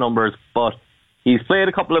up great numbers, but he's played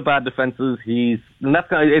a couple of bad defenses.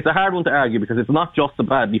 It's a hard one to argue because it's not just a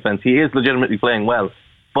bad defense. He is legitimately playing well,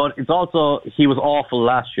 but it's also he was awful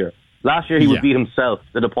last year. Last year he would beat himself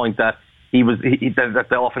to the point that that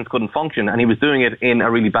the offense couldn't function, and he was doing it in a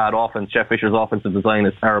really bad offense. Jeff Fisher's offensive design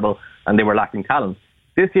is terrible, and they were lacking talent.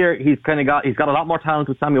 This year he's got a lot more talent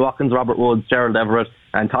with Sammy Watkins, Robert Woods, Gerald Everett,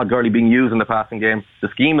 and Todd Gurley being used in the passing game. The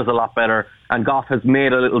scheme is a lot better, and Goff has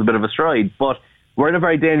made a little bit of a stride, but we're in a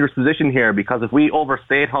very dangerous position here because if we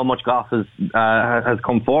overstate how much Goff has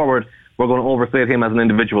come forward, we're going to overstate him as an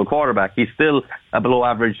individual quarterback. He's still a below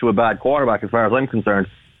average to a bad quarterback as far as I'm concerned.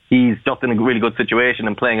 He's just in a really good situation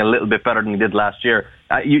and playing a little bit better than he did last year.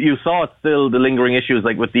 You saw it still, the lingering issues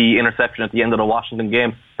like with the interception at the end of the Washington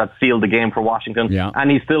game that sealed the game for Washington. Yeah.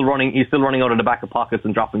 And he's still running out of the back of pockets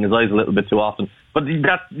and dropping his eyes a little bit too often. But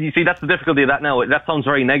that's the difficulty of that now. That sounds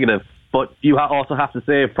very negative. But you also have to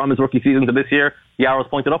say from his rookie season to this year, the arrow's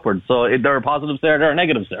pointed upwards. So there are positives there are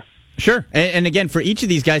negatives there. Sure. And again, for each of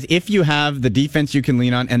these guys, if you have the defense you can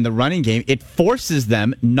lean on and the running game, it forces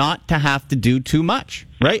them not to have to do too much,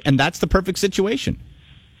 right? And that's the perfect situation.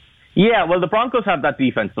 Yeah, well, the Broncos have that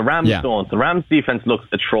defense. The Rams don't. The Rams defense looks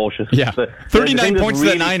atrocious. Yeah, 39 points to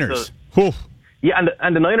the Niners. Yeah,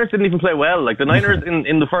 and the Niners didn't even play well. Like the Niners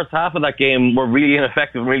in the first half of that game were really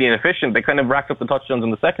ineffective and really inefficient. They kind of racked up the touchdowns in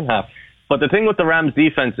the second half. But the thing with the Rams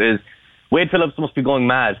defense is Wade Phillips must be going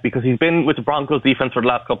mad because he's been with the Broncos defense for the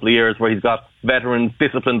last couple of years where he's got veteran,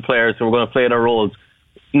 disciplined players who are going to play their roles.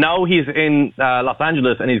 Now he's in Los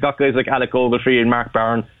Angeles and he's got guys like Alec Ogletree and Mark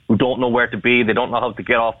Barron who don't know where to be. They don't know how to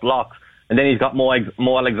get off blocks. And then he's got Mo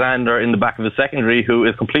Alexander in the back of the secondary who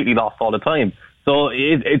is completely lost all the time. So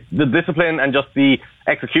it's the discipline and just the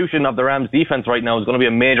execution of the Rams defense right now is going to be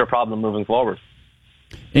a major problem moving forward.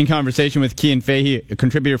 In conversation with Cian Fahey, a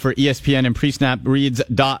contributor for ESPN and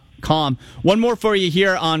PreSnapReads.com. One more for you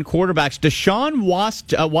here on quarterbacks. Deshaun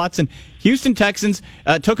Watson, Houston Texans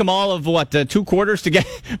took him all of 2 quarters to get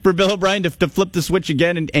for Bill O'Brien to flip the switch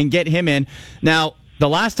again and get him in. Now, the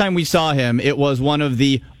last time we saw him, it was one of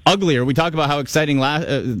the uglier. We talk about how exciting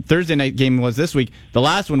Thursday night game was this week. The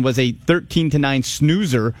last one was a 13-9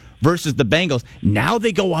 snoozer versus the Bengals. Now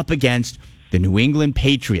they go up against the New England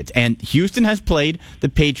Patriots, and Houston has played the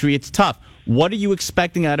Patriots tough. What are you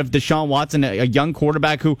expecting out of Deshaun Watson, a young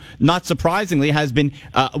quarterback who, not surprisingly, has been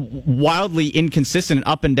wildly inconsistent and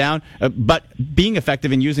up and down, but being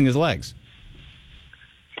effective in using his legs?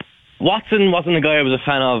 Watson wasn't a guy I was a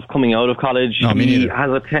fan of coming out of college. No, me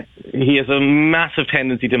neither. He has a massive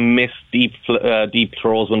tendency to miss deep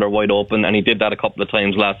throws when they're wide open, and he did that a couple of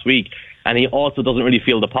times last week. And he also doesn't really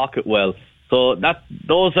feel the pocket well. So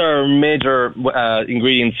those are major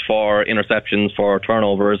ingredients for interceptions, for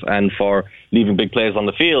turnovers, and for leaving big plays on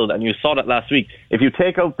the field. And you saw that last week. If you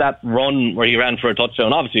take out that run where he ran for a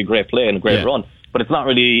touchdown, obviously a great play and a great run, but it's not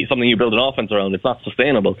really something you build an offense around. It's not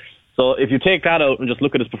sustainable. So if you take that out and just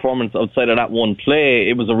look at his performance outside of that one play,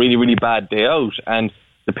 it was a really, really bad day out. And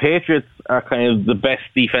the Patriots are kind of the best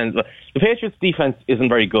defense. The Patriots' defense isn't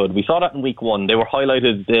very good. We saw that in week 1. They were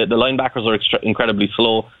highlighted. The linebackers are incredibly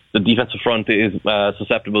slow. The defensive front is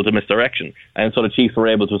susceptible to misdirection. And so the Chiefs were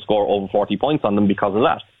able to score over 40 points on them because of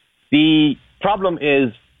that. The problem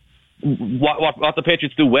is what the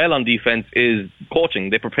Patriots do well on defense is coaching.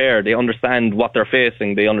 They prepare. They understand what they're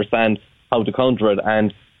facing. They understand how to counter it.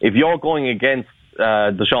 And if you're going against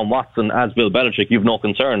Deshaun Watson as Bill Belichick, you've no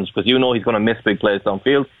concerns because you know he's going to miss big plays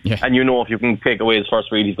downfield, and you know if you can take away his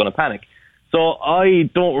first read, he's going to panic. So I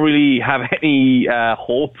don't really have any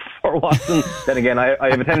hope for Watson. Then again, I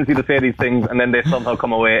have a tendency to say these things and then they somehow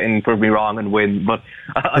come away and prove me wrong and win. But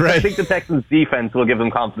I think the Texans' defense will give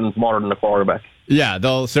them confidence more than the quarterback. Yeah,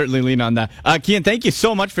 they'll certainly lean on that. Cian, thank you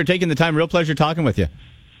so much for taking the time. Real pleasure talking with you.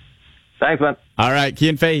 Thanks, man. All right,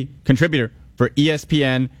 Cian Fay, contributor for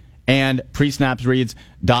ESPN and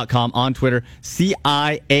presnapsreads.com on Twitter, CIANAF.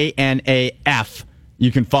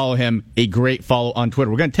 You can follow him. A great follow on Twitter.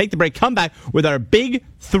 We're going to take the break, come back with our big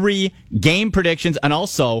 3 game predictions and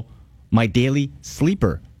also my daily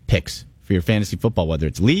sleeper picks for your fantasy football, whether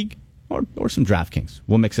it's league or some DraftKings.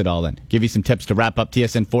 We'll mix it all in. Give you some tips to wrap up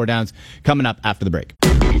TSN 4 Downs coming up after the break.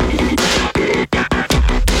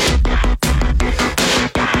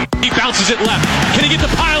 He bounces it left. Can he get the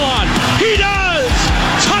pylon? He does!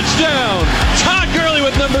 Touchdown! Todd Gurley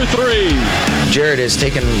with number 3. Jared has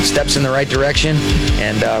taken steps in the right direction,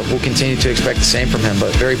 and we'll continue to expect the same from him.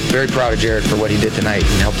 But very, very proud of Jared for what he did tonight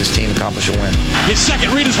and helped his team accomplish a win. His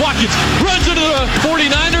second read is Watkins. Runs into the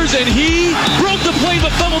 49ers, and he broke the play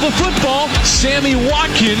but fumbled the football. Sammy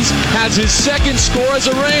Watkins has his second score as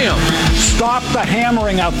a Ram. Stop the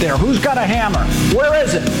hammering out there. Who's got a hammer? Where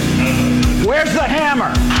is it? Where's the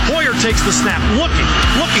hammer? Hoyer takes the snap, looking,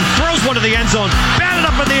 throws one to the end zone, batted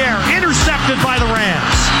up in the air, intercepted by the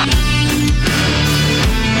Rams.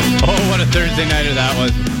 Oh, what a Thursday nighter that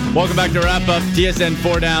was. Welcome back to Wrap Up TSN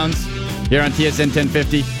 4 Downs here on TSN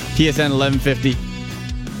 1050, TSN 1150.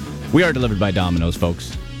 We are delivered by Domino's, folks.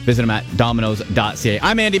 Visit them at domino's.ca.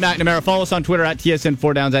 I'm Andy McNamara. Follow us on Twitter at TSN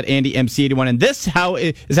 4 Downs at AndyMC81. And this is how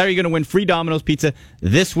you're going to win free Domino's pizza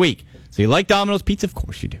this week. So you like Domino's pizza? Of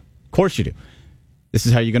course you do. Of course you do. This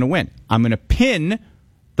is how you're going to win. I'm going to pin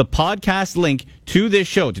the podcast link to this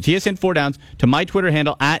show, to TSN 4 Downs, to my Twitter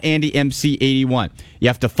handle at AndyMC81. You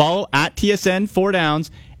have to follow at TSN 4 Downs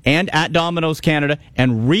and at Domino's Canada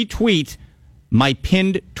and retweet my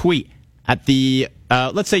pinned tweet at the,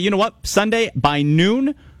 let's say, you know what, Sunday by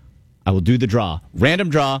noon, I will do the draw. Random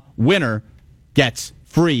draw, winner gets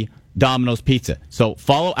free Domino's pizza. So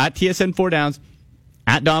follow at TSN 4 Downs,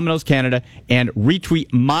 at Domino's Canada, and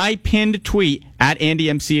retweet my pinned tweet at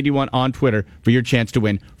AndyMC81 on Twitter for your chance to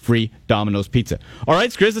win free Domino's pizza. All right,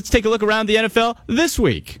 Skriz, let's take a look around the NFL this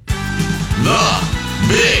week. The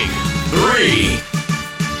Big 3.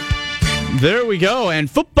 There we go, and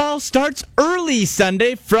football starts early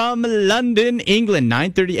Sunday from London, England,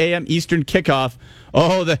 9:30 a.m. Eastern kickoff.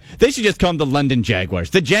 Oh, they should just call them the London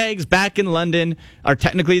Jaguars. The Jags back in London are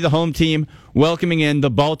technically the home team, welcoming in the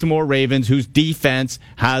Baltimore Ravens, whose defense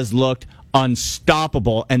has looked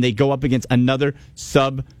unstoppable, and they go up against another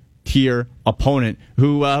sub-tier opponent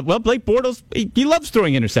who, Blake Bortles, he loves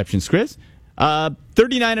throwing interceptions, Chris.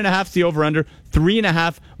 39.5 is the over-under,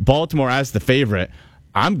 3.5 Baltimore as the favorite.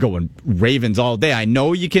 I'm going Ravens all day. I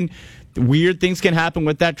know weird things can happen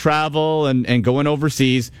with that travel and going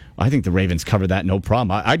overseas. I think the Ravens cover that no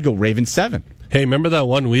problem. I'd go Ravens 7. Hey, remember that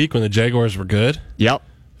one week when the Jaguars were good? Yep.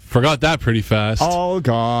 Forgot that pretty fast. All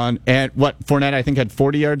gone. And Fournette, I think, had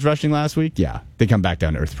 40 yards rushing last week? Yeah. They come back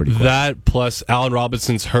down to earth pretty quick. That plus Allen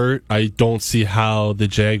Robinson's hurt. I don't see how the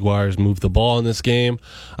Jaguars move the ball in this game.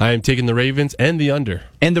 I am taking the Ravens and the under.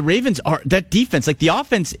 And the Ravens that defense, the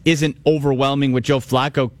offense isn't overwhelming with Joe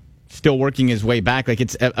Flacco still working his way back.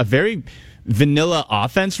 It's a very vanilla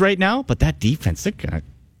offense right now, but that defense, they're going to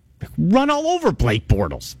run all over Blake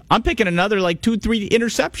Bortles. I'm picking another 2-3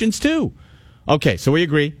 interceptions too. Okay, so we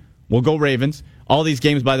agree. We'll go Ravens. All these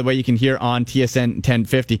games, by the way, you can hear on TSN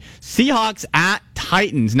 1050. Seahawks at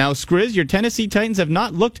Titans. Now, Skriz, your Tennessee Titans have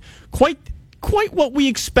not looked quite what we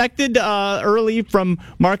expected early from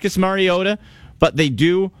Marcus Mariota, but they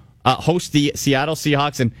do host the Seattle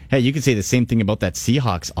Seahawks. And, hey, you can say the same thing about that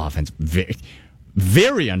Seahawks offense. Very,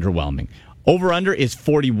 very underwhelming. Over-under is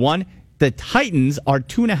 41. The Titans are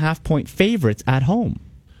 2.5-point favorites at home.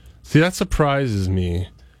 See, that surprises me.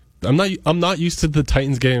 I'm not used to the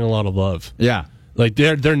Titans getting a lot of love. Yeah.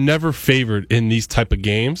 They're never favored in these type of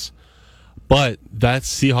games, but that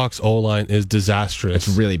Seahawks O-line is disastrous.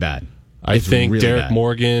 It's really bad. I think really Derek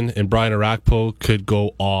Morgan and Brian Arakpo could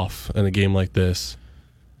go off in a game like this.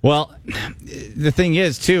 Well, the thing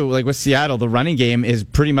is, too, with Seattle, the running game is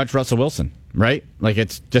pretty much Russell Wilson, right?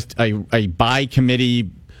 It's just a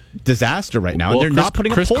by-committee disaster right now. Well, and they're not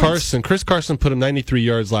putting up points. Chris Carson put him 93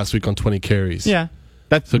 yards last week on 20 carries. Yeah.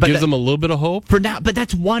 So it gives them a little bit of hope for now, but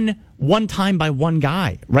that's one time by one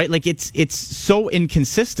guy, right? It's so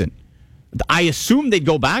inconsistent. I assume they'd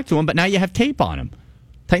go back to him, but now you have tape on him.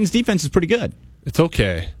 Titans defense is pretty good. It's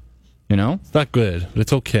okay. You know? It's not good, but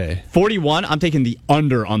it's okay. 41, I'm taking the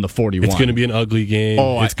under on the 41. It's going to be an ugly game.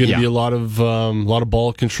 It's going to be a lot of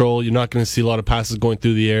ball control. You're not going to see a lot of passes going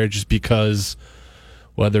through the air just because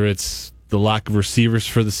whether it's the lack of receivers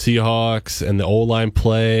for the Seahawks and the O-line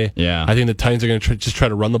play. Yeah. I think the Titans are going to just try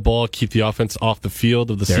to run the ball, keep the offense off the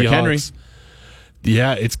field of the Derrick Seahawks. Henry.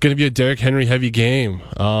 Yeah, it's going to be a Derrick Henry heavy game.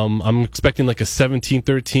 I'm expecting like a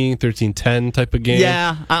 17-13, 13-10 type of game.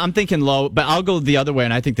 Yeah, I'm thinking low, but I'll go the other way,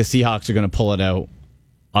 and I think the Seahawks are going to pull it out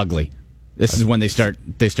ugly. This is when they start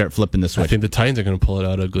flipping the switch. I think the Titans are going to pull it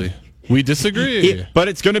out ugly. We disagree. But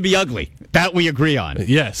it's going to be ugly. That we agree on.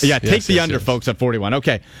 Yes. Yeah, take the under, folks, at 41.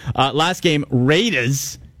 Okay, last game,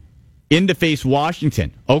 Raiders in to face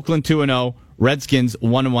Washington. Oakland 2-0, Redskins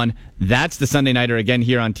 1-1. That's the Sunday Nighter again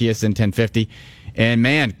here on TSN 1050. And,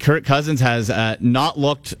 man, Kirk Cousins has not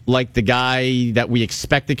looked like the guy that we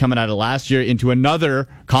expected coming out of last year into another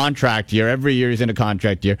contract year. Every year he's in a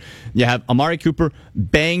contract year. You have Amari Cooper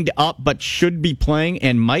banged up but should be playing,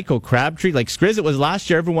 and Michael Crabtree. Like Skriz, it was last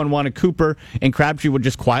year everyone wanted Cooper, and Crabtree would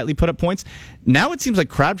just quietly put up points. Now it seems like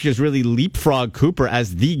Crabtree has really leapfrogged Cooper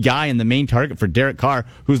as the guy and the main target for Derek Carr,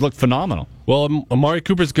 who's looked phenomenal. Well, Amari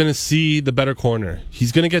Cooper's going to see the better corner.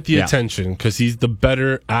 He's going to get the attention because he's the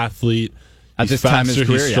better athlete. At He's this time in faster, his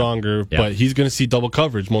career, he's stronger, but he's going to see double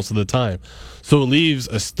coverage most of the time. So it leaves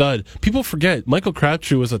a stud. People forget Michael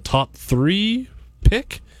Crabtree was a top 3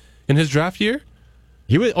 pick in his draft year.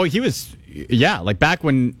 He was like back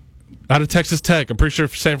when out of Texas Tech. I'm pretty sure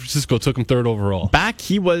San Francisco took him 3rd overall. Back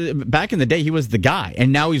in the day, he was the guy,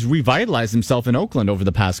 and now he's revitalized himself in Oakland over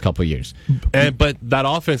the past couple of years. But that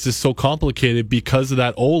offense is so complicated because of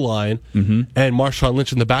that O-line and Marshawn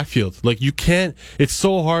Lynch in the backfield. Like you can't. It's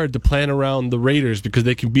so hard to plan around the Raiders because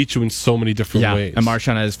they can beat you in so many different ways. And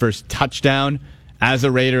Marshawn had his first touchdown as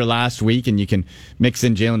a Raider last week, and you can mix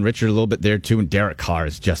in Jalen Richard a little bit there too. And Derek Carr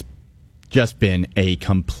is just been a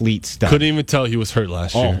complete stud. Couldn't even tell he was hurt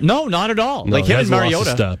last year. No, not at all. No, like him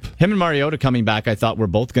and Mariota coming back, I thought were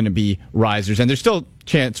both going to be risers, and there's still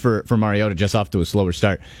chance for Mariota just off to a slower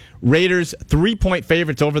start. Raiders 3-point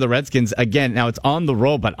favorites over the Redskins again. Now it's on the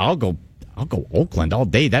road, but I'll go Oakland all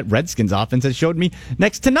day. That Redskins offense has showed me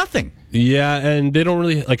next to nothing. Yeah, and they don't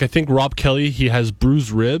really I think Rob Kelly, he has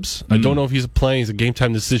bruised ribs. I don't know if he's playing. He's a game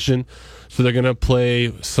time decision, so they're going to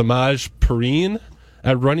play Samaj Perine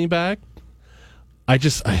at running back.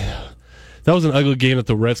 That was an ugly game that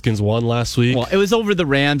the Redskins won last week. Well, it was over the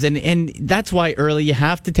Rams, and that's why early you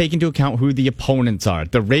have to take into account who the opponents are.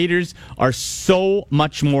 The Raiders are so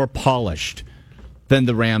much more polished than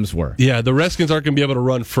the Rams were. Yeah, the Redskins aren't going to be able to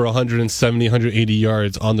run for 170, 180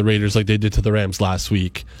 yards on the Raiders like they did to the Rams last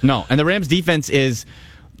week. No, and the Rams defense is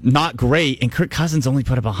not great, and Kirk Cousins only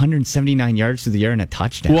put up 179 yards through the air and a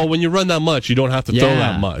touchdown. Well, when you run that much, you don't have to throw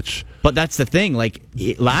that much. But that's the thing. Like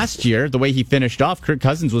last year, the way he finished off, Kirk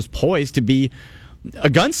Cousins was poised to be a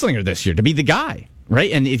gunslinger this year, to be the guy,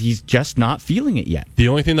 right? And he's just not feeling it yet. The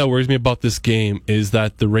only thing that worries me about this game is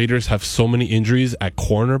that the Raiders have so many injuries at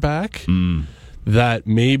cornerback that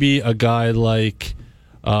maybe a guy like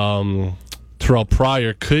Terrell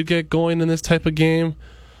Pryor could get going in this type of game.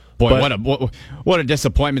 Boy, what a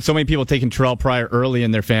disappointment! So many people taking Terrell Pryor early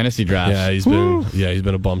in their fantasy drafts. Yeah, he's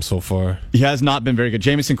been a bum so far. He has not been very good.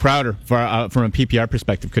 Jamison Crowder, from a PPR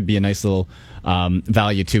perspective, could be a nice little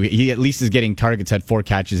value too. He at least is getting targets. Had 4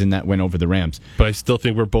 catches in that win over the Rams. But I still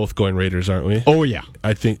think we're both going Raiders, aren't we? Oh yeah,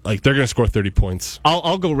 I think they're going to score 30 points.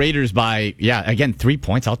 I'll go Raiders by 3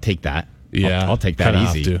 points. I'll take that. Yeah, I'll take that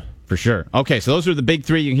easy. For sure. Okay, so those are the big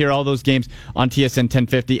 3. You can hear all those games on TSN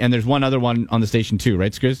 1050, and there's one other one on the station too,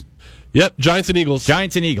 right, Skriz? Yep, Giants and Eagles. I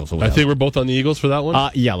think we're both on the Eagles for that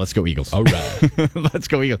one. Yeah, let's go Eagles. All right. Let's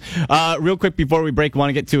go Eagles. Real quick before we break, I want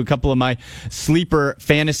to get to a couple of my sleeper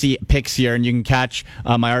fantasy picks here, and you can catch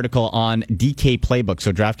my article on DK Playbook.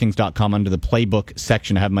 So DraftKings.com under the Playbook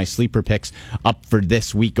section. I have my sleeper picks up for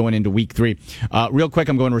this week going into week 3. Real quick,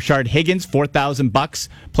 I'm going Rashard Higgins, $4,000,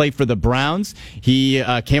 play for the Browns. He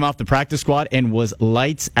came off the practice squad and was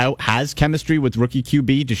lights out, has chemistry with rookie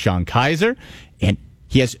QB Deshaun Kaiser, and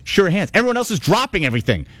he has sure hands. Everyone else is dropping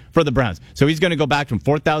everything for the Browns. So he's going to go back from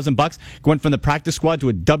 $4,000, going from the practice squad to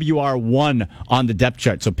a WR1 on the depth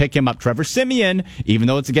chart. So pick him up. Trevor Siemian, even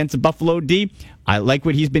though it's against a Buffalo D, I like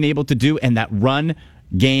what he's been able to do, and that run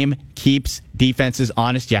game keeps defenses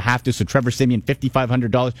honest. You have to. So Trevor Siemian,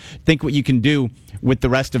 $5,500. Think what you can do with the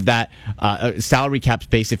rest of that salary cap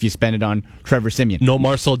space if you spend it on Trevor Siemian. No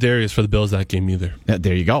Marcel Darius for the Bills that game either.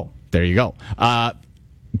 There you go.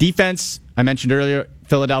 Defense, I mentioned earlier,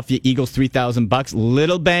 Philadelphia Eagles, $3,000.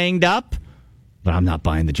 Little banged up, but I'm not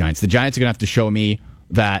buying the Giants. The Giants are going to have to show me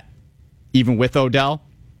that even with Odell,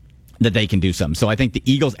 that they can do something. So I think the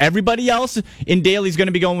Eagles, everybody else in Daly's going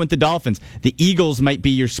to be going with the Dolphins. The Eagles might be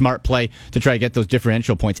your smart play to try to get those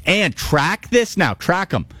differential points. And track this now.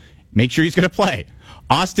 Track him. Make sure he's going to play.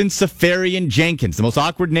 Austin Seferian-Jenkins, the most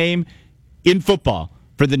awkward name in football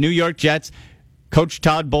for the New York Jets. Coach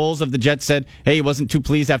Todd Bowles of the Jets said, hey, he wasn't too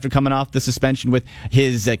pleased after coming off the suspension with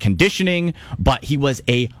his conditioning, but he was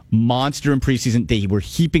a monster in preseason. They were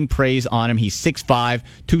heaping praise on him. He's 6'5",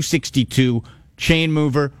 262, chain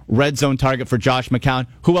mover, red zone target for Josh McCown.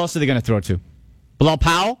 Who else are they going to throw to? Bilal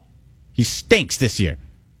Powell? He stinks this year.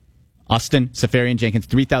 Austin Seferian-Jenkins,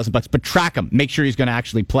 $3,000, but track him. Make sure he's going to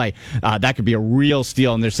actually play. That could be a real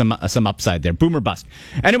steal, and there's some upside there. Boomer bust.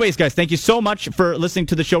 Anyways, guys, thank you so much for listening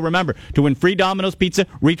to the show. Remember, to win free Domino's Pizza,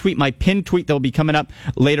 retweet my pinned tweet that will be coming up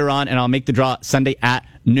later on, and I'll make the draw Sunday at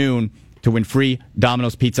noon to win free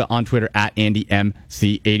Domino's Pizza on Twitter at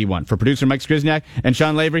AndyMC81. For producer Mike Skrizniak and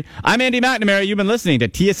Sean Lavery, I'm Andy McNamara. You've been listening to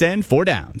TSN 4 Downs.